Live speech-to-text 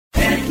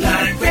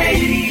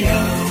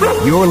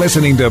You're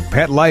listening to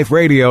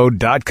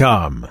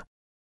PetLifeRadio.com.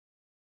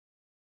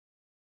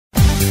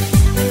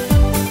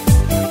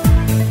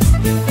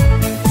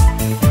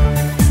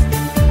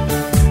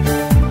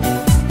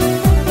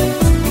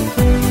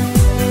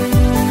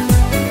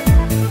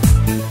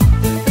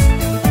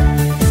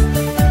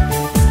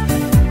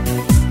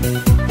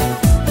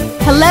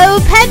 Hello,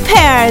 pet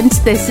parents.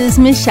 This is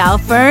Michelle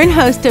Fern,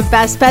 host of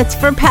Best Bets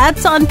for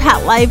Pets on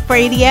Pet Life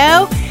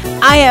Radio.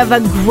 I have a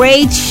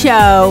great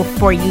show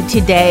for you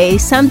today,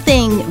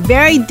 something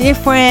very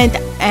different,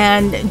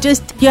 and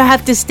just you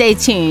have to stay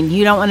tuned.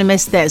 You don't want to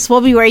miss this. We'll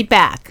be right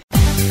back.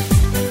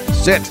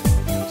 Sit.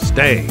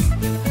 Stay.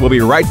 We'll be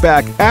right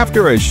back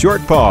after a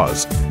short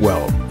pause.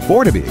 Well,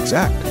 4 to be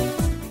exact.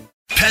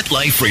 Pet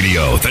Life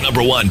Radio, the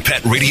 #1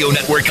 pet radio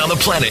network on the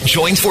planet,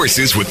 joins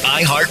forces with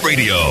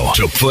iHeartRadio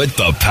to put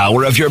the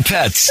power of your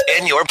pets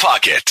in your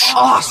pocket.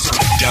 Awesome.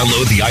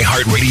 Download the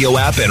iHeartRadio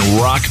app and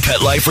rock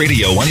Pet Life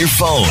Radio on your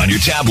phone, on your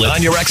tablet,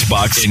 on your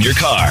Xbox, in your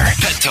car.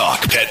 Pet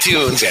talk, pet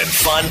tunes, and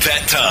fun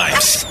pet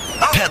times.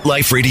 Pet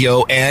Life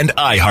Radio and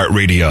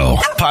iHeartRadio.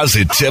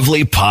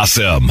 Positively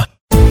Possum.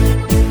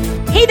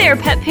 Hey there,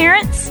 pet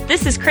parents.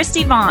 This is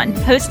Christy Vaughn,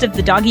 host of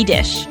The Doggy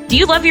Dish. Do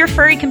you love your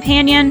furry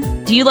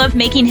companion? Do you love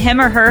making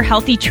him or her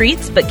healthy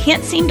treats but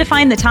can't seem to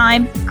find the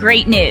time?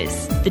 Great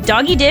news. The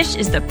Doggy Dish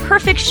is the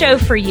perfect show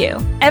for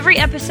you. Every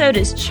episode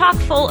is chock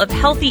full of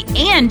healthy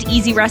and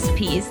easy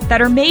recipes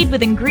that are made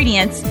with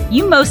ingredients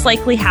you most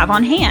likely have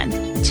on hand.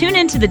 Tune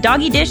into The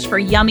Doggy Dish for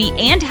yummy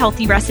and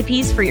healthy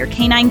recipes for your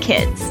canine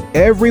kids.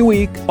 Every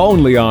week,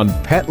 only on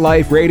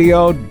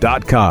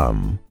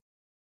PetLifeRadio.com.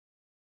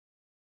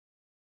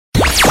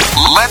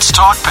 Let's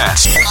talk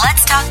pets.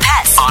 Let's talk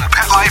pets On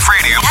Pet Life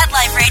Radio. Pet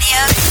Life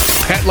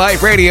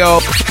Radio.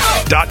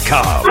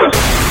 PetLifeRadio.com.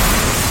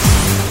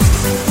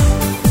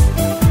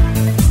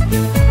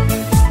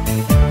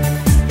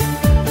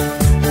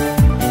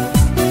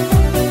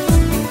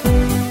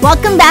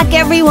 Welcome back,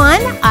 everyone.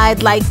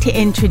 I'd like to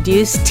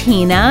introduce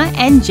Tina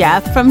and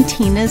Jeff from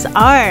Tina's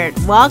Art.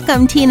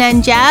 Welcome, Tina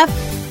and Jeff.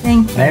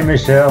 Thank you. Hey,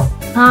 Michelle.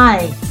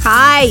 Hi.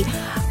 Hi.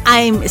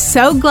 I'm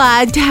so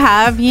glad to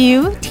have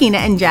you, Tina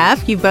and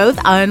Jeff, you both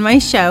on my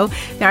show.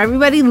 Now,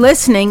 everybody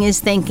listening is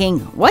thinking,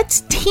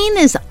 what's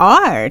Tina's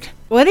Art?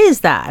 What is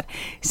that?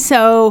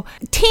 So,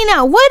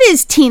 Tina, what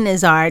is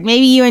Tina's Art?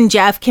 Maybe you and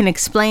Jeff can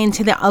explain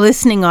to the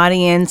listening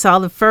audience, all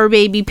the fur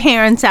baby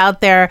parents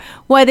out there,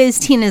 what is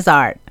Tina's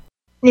Art?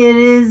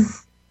 It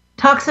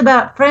talks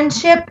about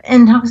friendship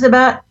and talks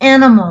about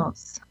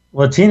animals.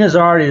 Well, Tina's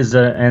Art is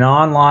an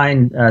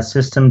online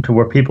system to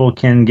where people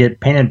can get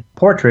painted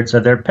portraits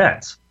of their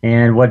pets.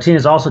 And what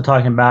Tina's also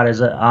talking about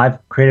is I've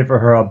created for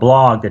her a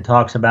blog that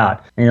talks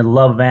about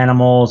love of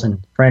animals and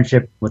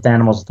friendship with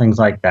animals and things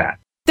like that.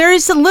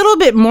 There's a little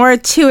bit more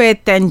to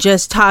it than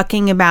just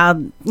talking about,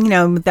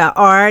 the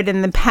art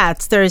and the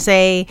pets. There's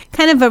a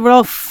kind of a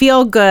real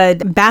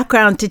feel-good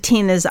background to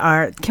Tina's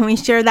Art. Can we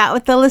share that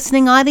with the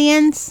listening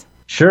audience?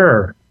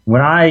 Sure.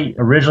 When I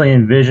originally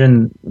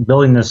envisioned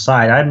building this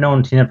site, I've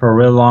known Tina for a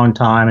really long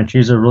time, and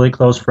she's a really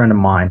close friend of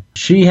mine.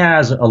 She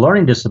has a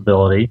learning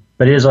disability,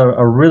 but is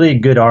a really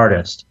good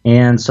artist.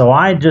 And so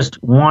I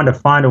just wanted to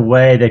find a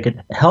way that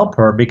could help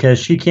her because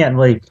she can't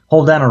really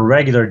hold down a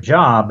regular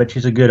job, but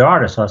she's a good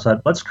artist. So I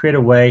said, let's create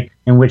a way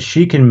in which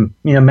she can,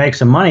 make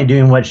some money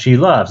doing what she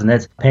loves, and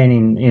that's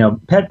painting,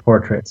 pet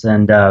portraits.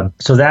 And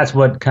so that's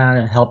what kind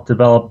of helped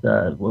develop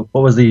what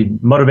was the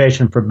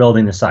motivation for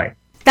building the site.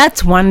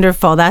 That's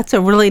wonderful. That's a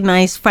really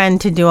nice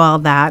friend to do all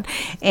that.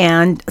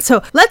 And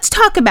so let's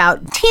talk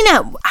about,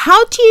 Tina,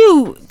 how do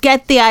you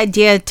get the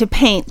idea to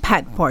paint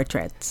pet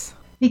portraits?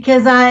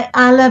 Because I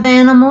love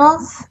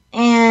animals,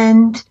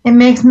 and it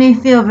makes me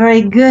feel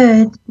very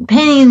good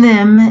painting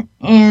them,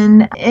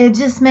 and it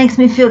just makes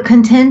me feel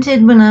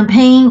contented when I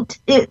paint.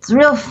 It's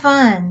real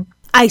fun.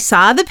 I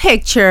saw the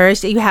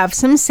pictures. You have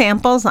some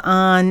samples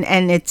on,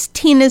 and it's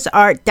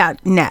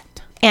tinasart.net.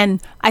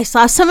 And I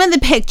saw some of the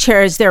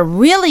pictures. They're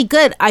really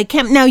good.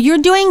 Now, you're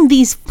doing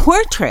these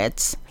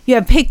portraits. You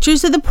have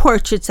pictures of the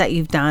portraits that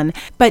you've done,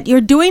 but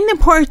you're doing the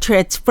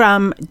portraits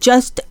from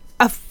just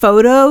a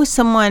photo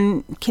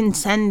someone can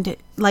send,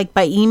 like,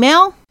 by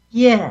email?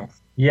 Yes.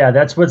 Yeah,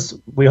 that's what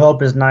we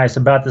hope is nice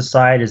about the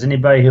site is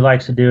anybody who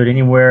likes to do it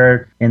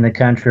anywhere in the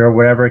country or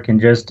wherever can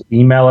just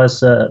email us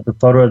the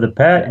photo of the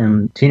pet,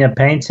 and Tina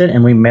paints it,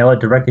 and we mail it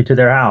directly to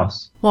their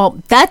house.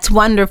 Well, that's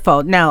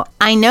wonderful. Now,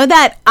 I know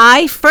that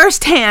I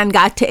firsthand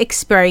got to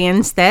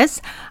experience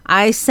this.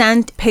 I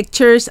sent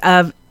pictures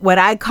of what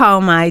I call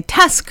my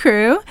test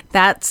crew.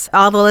 That's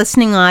all the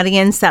listening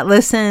audience that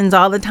listens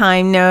all the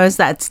time knows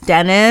that's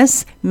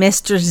Dennis,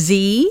 Mr.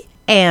 Z,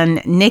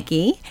 and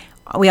Nikki.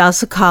 We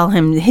also call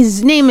him,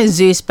 his name is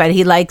Zeus, but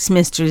he likes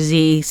Mr.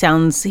 Z.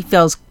 He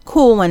feels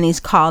cool when he's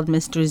called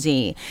Mr.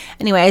 Z.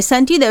 Anyway, I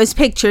sent you those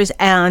pictures,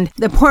 and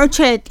the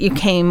portrait you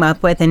came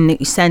up with and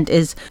you sent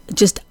is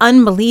just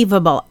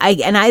unbelievable. I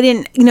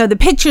didn't, the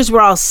pictures were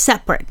all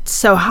separate.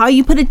 So how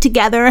you put it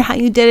together, how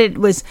you did it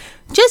was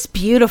just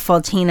beautiful,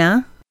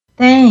 Tina.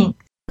 Thanks.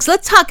 So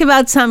let's talk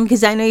about some,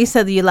 because I know you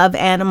said that you love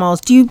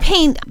animals. Do you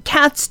paint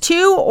cats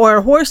too,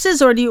 or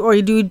horses, or do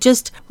you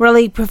just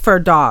really prefer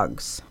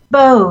dogs?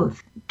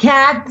 Both.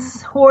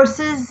 Cats,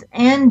 horses,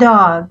 and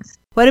dogs.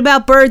 What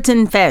about birds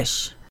and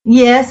fish?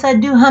 Yes, I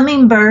do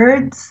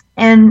hummingbirds,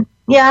 and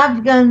yeah,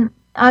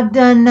 I've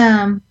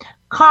done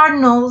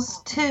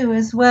cardinals too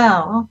as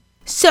well.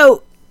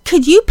 So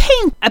could you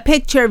paint a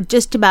picture of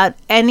just about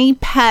any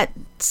pet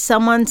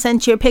someone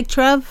sent you a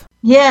picture of?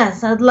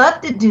 Yes, I'd love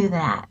to do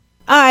that.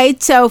 All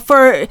right, so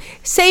for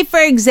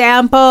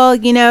example,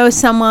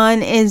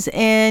 someone is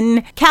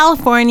in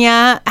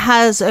California,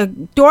 has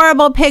an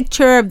adorable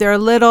picture of their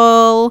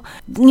little,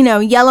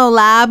 yellow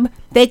lab.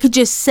 They could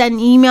just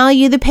email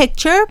you the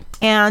picture,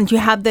 and you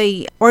have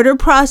the order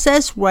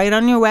process right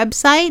on your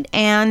website,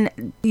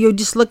 and you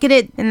just look at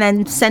it and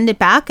then send it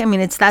back. I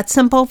mean, it's that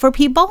simple for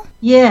people.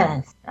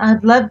 Yes,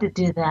 I'd love to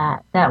do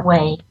that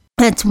way.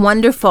 That's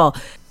wonderful.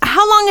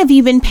 How long have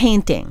you been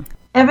painting?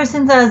 Ever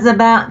since I was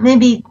about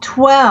maybe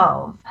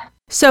 12.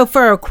 So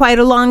for quite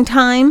a long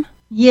time?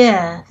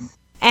 Yes.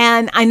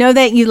 And I know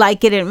that you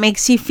like it. It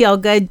makes you feel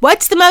good.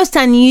 What's the most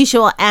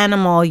unusual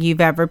animal you've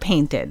ever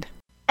painted?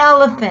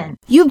 Elephant.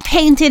 You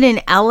painted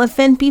an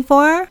elephant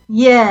before?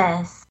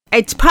 Yes.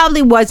 It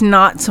probably was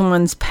not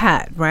someone's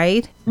pet,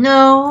 right?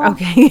 No.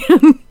 Okay.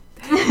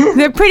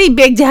 They're pretty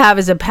big to have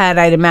as a pet,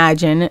 I'd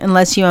imagine,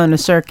 unless you own a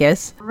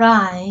circus.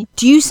 Right.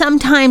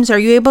 Are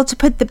you able to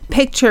put the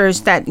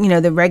pictures that,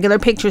 the regular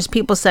pictures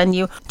people send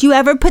you, do you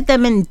ever put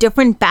them in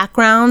different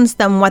backgrounds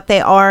than what they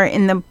are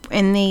in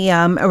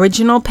the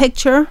original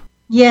picture?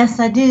 Yes,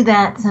 I do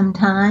that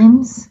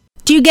sometimes.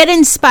 Do you get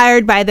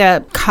inspired by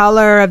the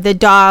color of the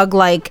dog?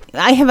 Like,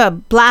 I have a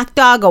black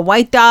dog, a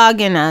white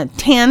dog, and a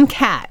tan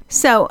cat.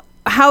 So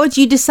how would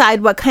you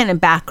decide what kind of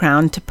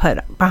background to put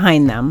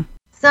behind them?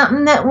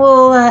 Something that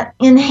will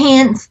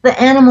enhance the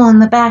animal in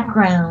the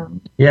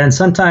background. Yeah, and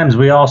sometimes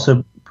we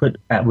also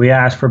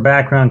ask for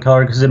background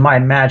color because it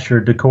might match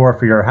your decor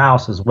for your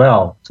house as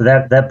well. So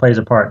that plays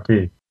a part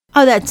too.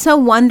 Oh, that's so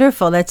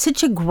wonderful. That's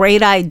such a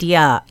great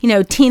idea.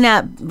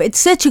 Tina, it's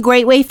such a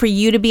great way for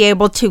you to be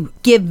able to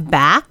give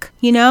back,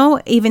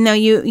 even though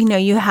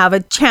you have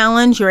a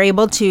challenge, you're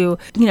able to,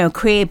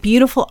 create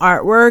beautiful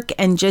artwork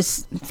and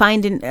just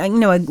find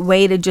a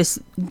way to just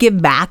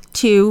give back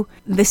to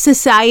the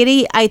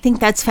society. I think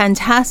that's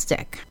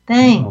fantastic.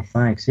 Thanks. Oh,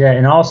 thanks. Yeah,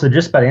 and also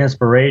just about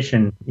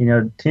inspiration.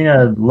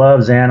 Tina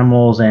loves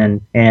animals,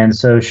 and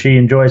so she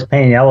enjoys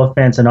painting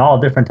elephants and all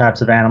different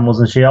types of animals,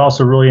 and she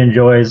also really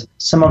enjoys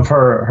some of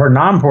her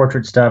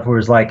non-portrait stuff, where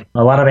it's like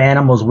a lot of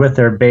animals with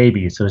their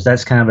babies. So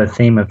that's kind of a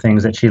theme of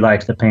things that she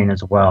likes to paint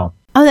as well.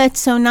 Oh, that's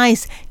so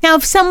nice. Now,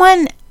 if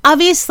someone,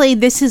 obviously,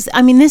 this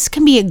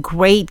can be a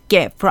great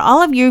gift for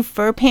all of you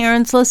fur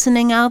parents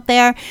listening out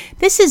there.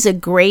 This is a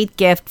great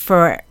gift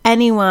for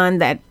anyone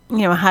that,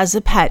 has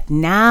a pet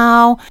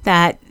now,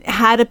 that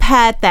had a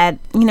pet that,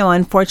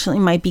 unfortunately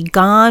might be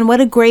gone.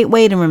 What a great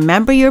way to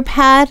remember your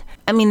pet.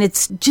 I mean,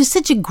 it's just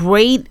such a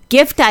great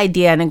gift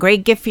idea and a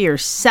great gift for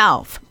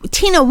yourself.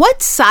 Tina,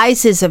 what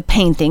sizes of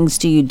paintings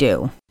do you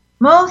do?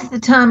 Most of the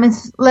time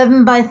it's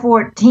 11 by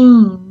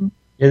 14.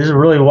 Yeah, this is a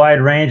really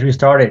wide range. We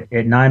start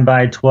at 9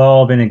 by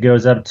 12, and it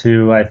goes up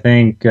to, I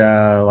think,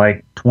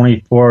 like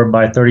 24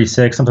 by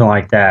 36, something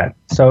like that.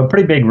 So a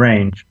pretty big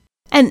range.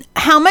 And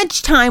how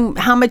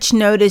much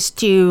notice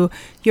do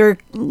your,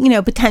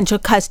 potential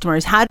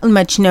customers, how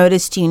much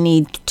notice do you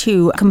need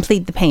to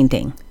complete the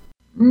painting?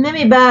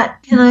 Maybe about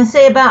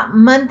a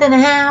month and a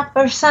half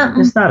or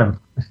something? It's not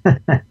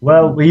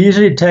well, we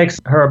usually takes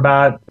her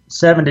about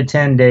 7 to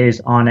 10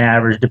 days on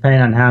average,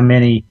 depending on how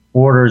many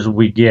orders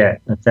we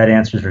get, if that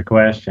answers your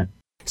question.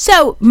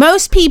 So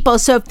most people,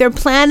 if they're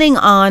planning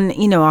on,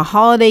 a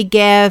holiday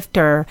gift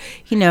or,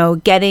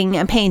 getting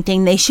a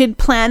painting, they should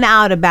plan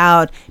out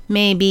about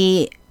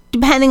maybe,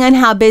 depending on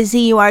how busy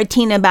you are,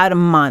 Tina, about a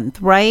month,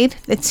 right?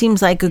 It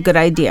seems like a good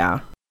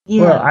idea.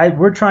 Yeah. Well,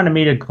 we're trying to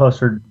meet a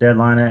closer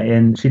deadline,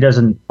 and she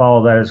doesn't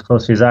follow that as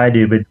closely as I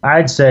do, but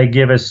I'd say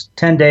give us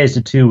 10 days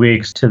to 2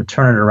 weeks to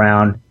turn it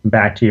around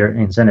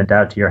and send it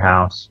out to your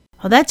house.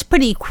 Well, that's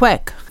pretty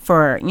quick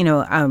for,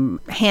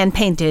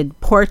 hand-painted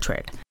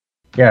portrait.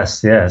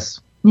 Yes.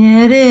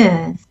 Yeah, it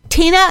is.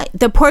 Tina,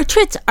 the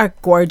portraits are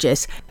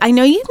gorgeous. I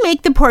know you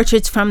make the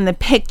portraits from the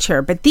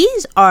picture, but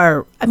these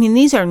are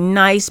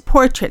nice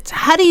portraits.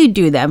 How do you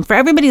do them? For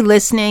everybody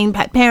listening,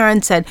 pet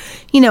parents said,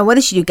 what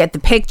does she do? Get the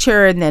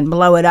picture and then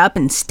blow it up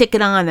and stick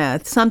it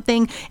on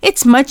something?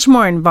 It's much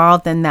more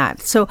involved than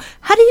that. So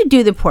how do you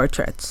do the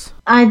portraits?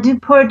 I do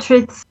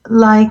portraits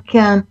like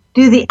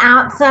do the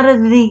outside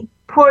of the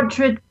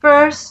portrait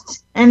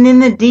first and then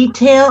the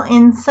detail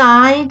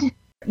inside.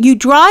 You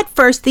draw it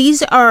first.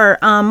 These are,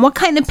 what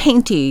kind of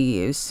paint do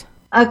you use?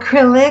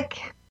 Acrylic.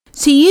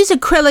 So you use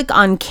acrylic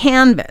on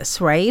canvas,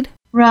 right?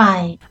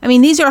 Right. I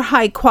mean, these are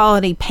high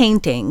quality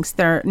paintings.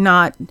 They're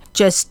not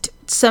just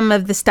some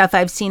of the stuff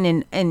I've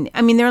seen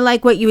they're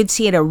like what you would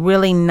see at a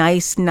really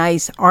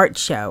nice art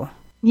show.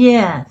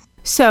 Yes.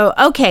 So,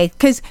 okay,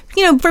 because,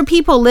 for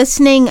people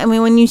listening, I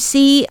mean, when you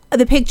see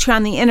the picture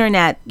on the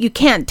internet, you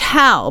can't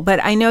tell.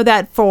 But I know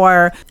that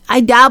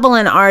I dabble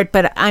in art,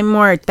 but I'm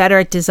better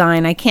at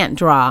design. I can't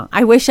draw.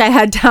 I wish I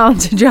had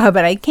talent to draw,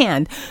 but I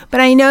can't.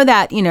 But I know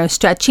that,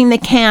 stretching the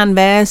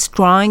canvas,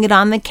 drawing it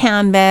on the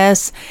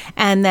canvas,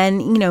 and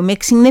then,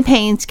 mixing the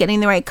paints, getting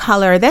the right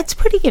color, that's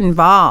pretty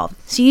involved.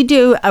 So you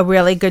do a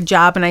really good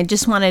job. And I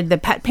just wanted the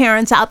pet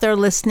parents out there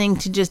listening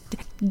to just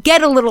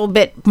get a little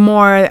bit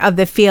more of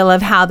the feel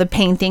of how the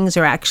paintings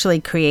are actually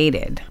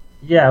created.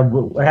 Yeah,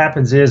 what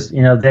happens is,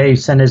 they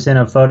send us in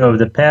a photo of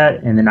the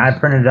pet, and then I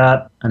print it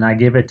up and I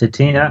give it to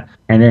Tina,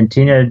 and then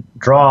Tina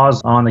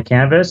draws on the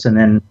canvas and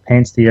then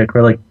paints the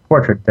acrylic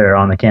portrait there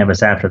on the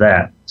canvas after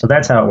that. So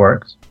that's how it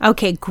works.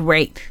 Okay,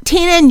 great.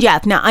 Tina and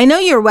Jeff, now I know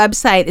your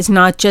website is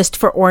not just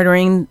for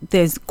ordering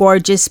these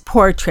gorgeous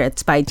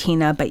portraits by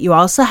Tina, but you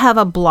also have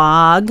a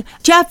blog.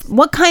 Jeff,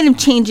 what kind of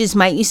changes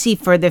might you see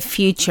for the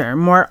future?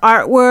 More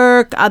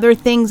artwork, other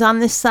things on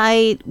the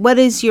site? What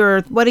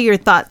are your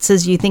thoughts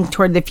as you think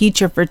toward the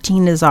future for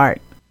Tina's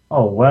art?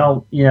 Oh,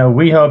 well,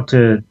 we hope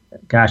to,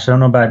 I don't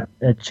know about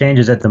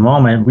changes at the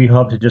moment. We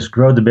hope to just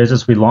grow the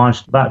business. We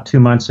launched about 2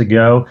 months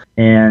ago.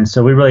 And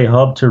so we really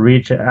hope to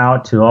reach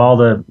out to all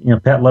the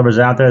pet lovers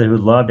out there who would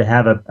love to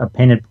have a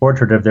painted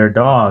portrait of their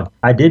dog.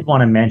 I did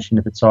want to mention,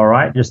 if it's all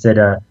right, just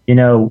that,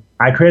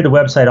 I created the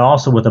website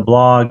also with a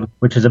blog,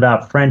 which is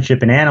about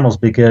friendship and animals,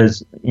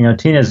 because,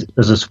 Tina is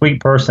a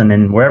sweet person,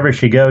 and wherever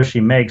she goes, she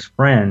makes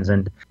friends.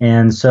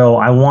 And so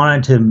I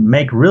wanted to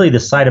make really the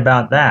site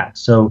about that.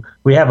 So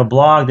we have a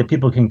blog that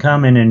people can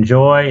come and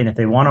enjoy. And if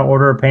they want to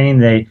order a painting,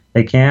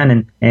 they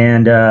can,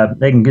 and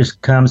they can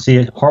just come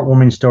see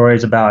heartwarming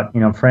stories about,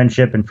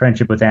 friendship and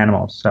friendship with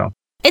animals. So.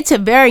 It's a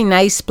very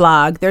nice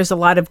blog. There's a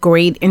lot of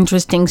great,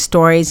 interesting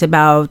stories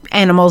about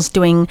animals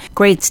doing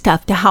great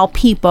stuff to help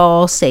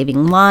people,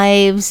 saving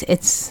lives.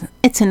 It's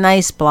a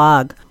nice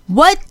blog.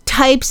 What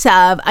types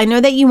of, I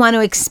know that you want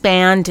to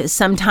expand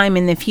sometime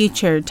in the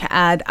future to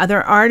add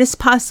other artists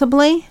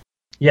possibly?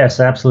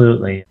 Yes,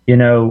 absolutely.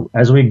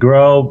 As we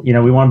grow,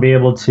 we want to be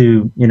able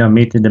to,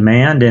 meet the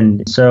demand.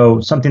 And so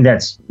something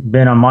that's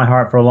been on my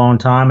heart for a long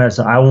time is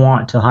I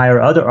want to hire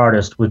other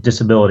artists with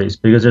disabilities,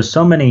 because there's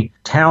so many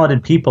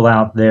talented people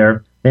out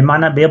there. They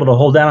might not be able to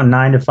hold down a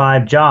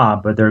 9-to-5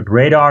 job, but they're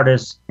great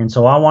artists. And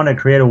so I want to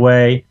create a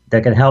way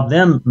that can help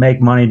them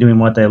make money doing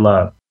what they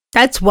love.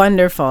 That's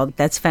wonderful.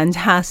 That's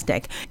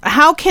fantastic.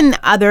 How can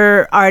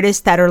other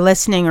artists that are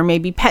listening, or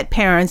maybe pet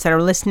parents that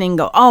are listening,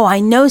 go, oh,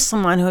 I know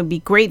someone who would be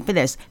great for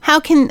this?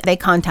 How can they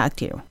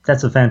contact you?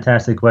 That's a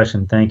fantastic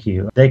question. Thank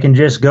you. They can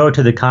just go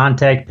to the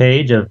contact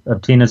page of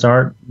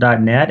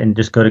tinasart.net and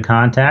just go to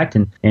contact,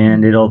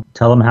 and it'll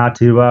tell them how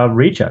to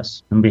reach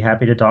us, and be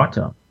happy to talk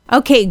to them.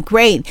 Okay,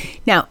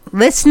 great. Now,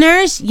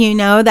 listeners, you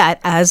know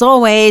that, as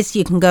always,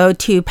 you can go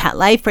to Pet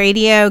Life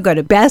Radio, go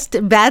to Best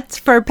Bets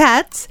for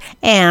Pets,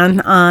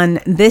 and on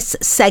this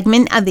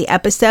segment of the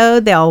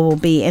episode, there will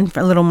be a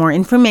little more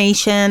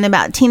information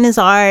about Tina's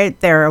art.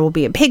 There will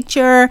be a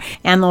picture,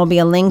 and there will be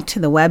a link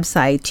to the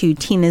website, to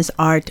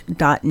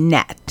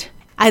tinasart.net.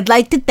 I'd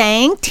like to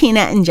thank Tina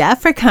and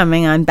Jeff for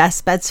coming on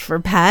Best Bets for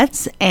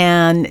Pets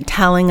and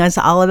telling us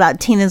all about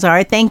Tina's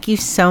art. Thank you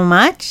so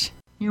much.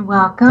 You're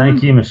welcome.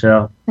 Thank you,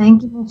 Michelle.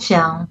 Thank you,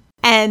 Michelle.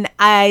 And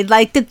I'd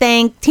like to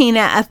thank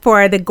Tina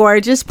for the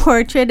gorgeous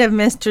portrait of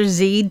Mr.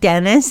 Z,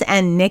 Dennis,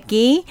 and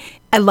Nikki.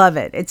 I love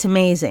it. It's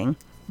amazing.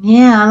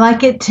 Yeah, I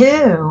like it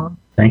too.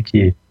 Thank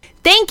you.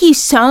 Thank you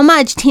so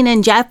much, Tina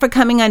and Jeff, for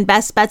coming on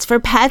Best Bets for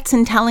Pets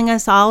and telling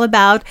us all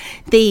about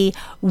the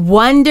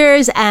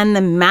wonders and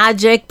the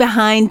magic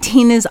behind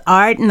Tina's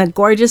art and the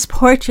gorgeous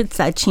portraits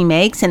that she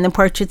makes, and the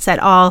portraits that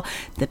all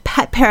the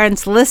pet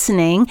parents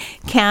listening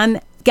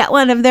can get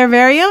one of their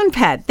very own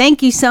pet.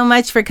 Thank you so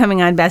much for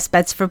coming on Best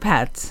Bets for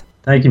Pets.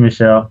 Thank you,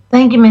 Michelle.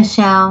 Thank you,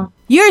 Michelle.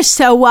 You're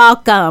so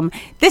welcome.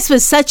 This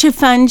was such a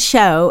fun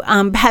show.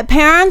 Pet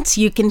parents,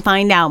 you can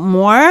find out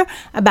more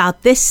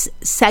about this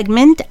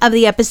segment of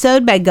the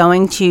episode by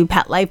going to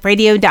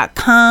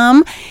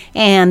PetLifeRadio.com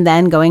and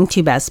then going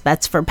to Best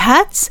Bets for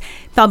Pets.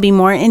 There'll be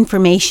more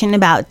information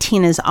about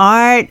Tina's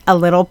art, a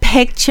little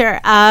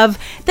picture of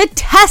the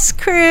test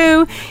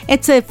crew.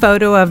 It's a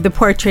photo of the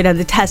portrait of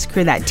the test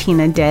crew that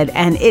Tina did,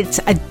 and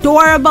it's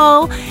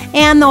adorable.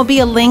 And there'll be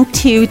a link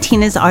to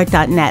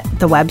tinasart.net,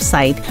 the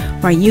website,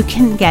 where you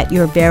can get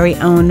your very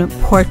own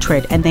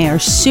portrait, and they are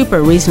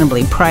super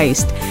reasonably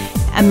priced.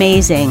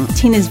 Amazing.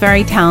 Tina's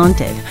very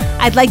talented.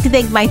 I'd like to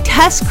thank my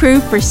test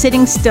crew for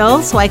sitting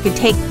still so I could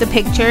take the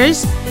pictures.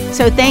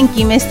 So thank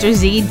you, Mr.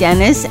 Z,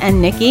 Dennis,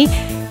 and Nikki.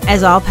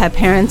 As all pet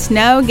parents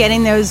know,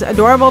 getting those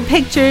adorable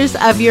pictures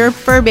of your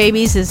fur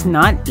babies is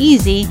not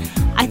easy.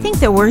 I think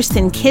they're worse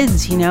than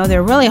kids,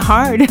 they're really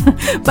hard.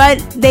 But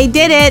they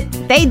did it.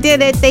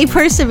 They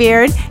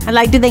persevered. I'd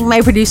like to thank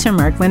my producer,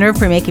 Mark Winter,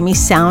 for making me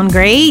sound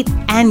great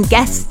and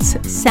guests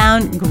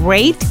sound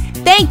great.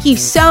 Thank you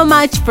so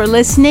much for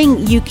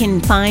listening. You can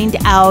find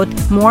out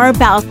more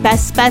about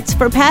Best Bets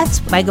for Pets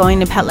by going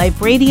to Pet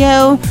Life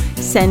Radio.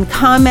 Send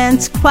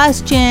comments,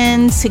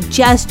 questions,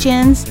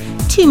 suggestions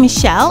to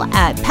Michelle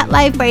at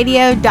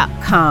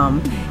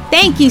PetLifeRadio.com.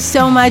 Thank you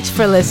so much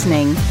for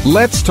listening.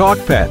 Let's Talk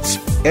Pets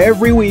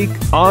every week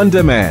on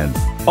demand,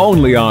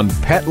 only on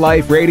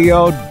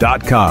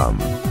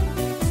PetLifeRadio.com.